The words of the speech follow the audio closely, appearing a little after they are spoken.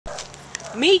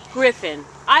Meet Griffon,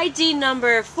 ID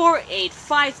number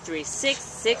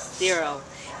 4853660.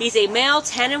 He's a male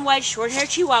tan and white short-haired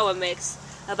Chihuahua mix,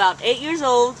 about 8 years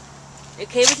old. It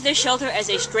came into the shelter as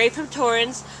a stray from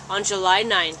Torrance on July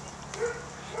 9th.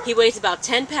 He weighs about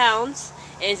 10 pounds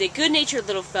and is a good-natured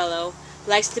little fellow.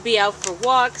 Likes to be out for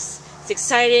walks. Is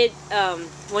excited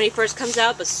when he first comes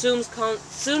out, but soon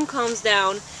calms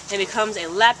down and becomes a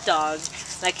lap dog,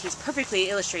 like he's perfectly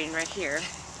illustrating right here.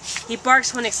 He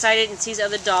barks when excited and sees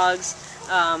other dogs.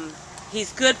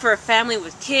 He's good for a family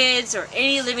with kids or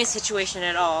any living situation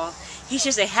at all. He's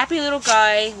just a happy little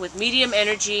guy with medium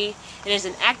energy and is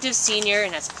an active senior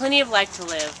and has plenty of life to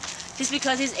live. Just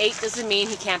because he's 8 doesn't mean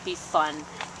he can't be fun.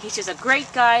 He's just a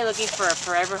great guy looking for a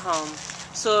forever home.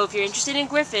 So if you're interested in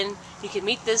Griffon, you can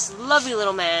meet this lovely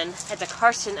little man at the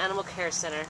Carson Animal Care Center.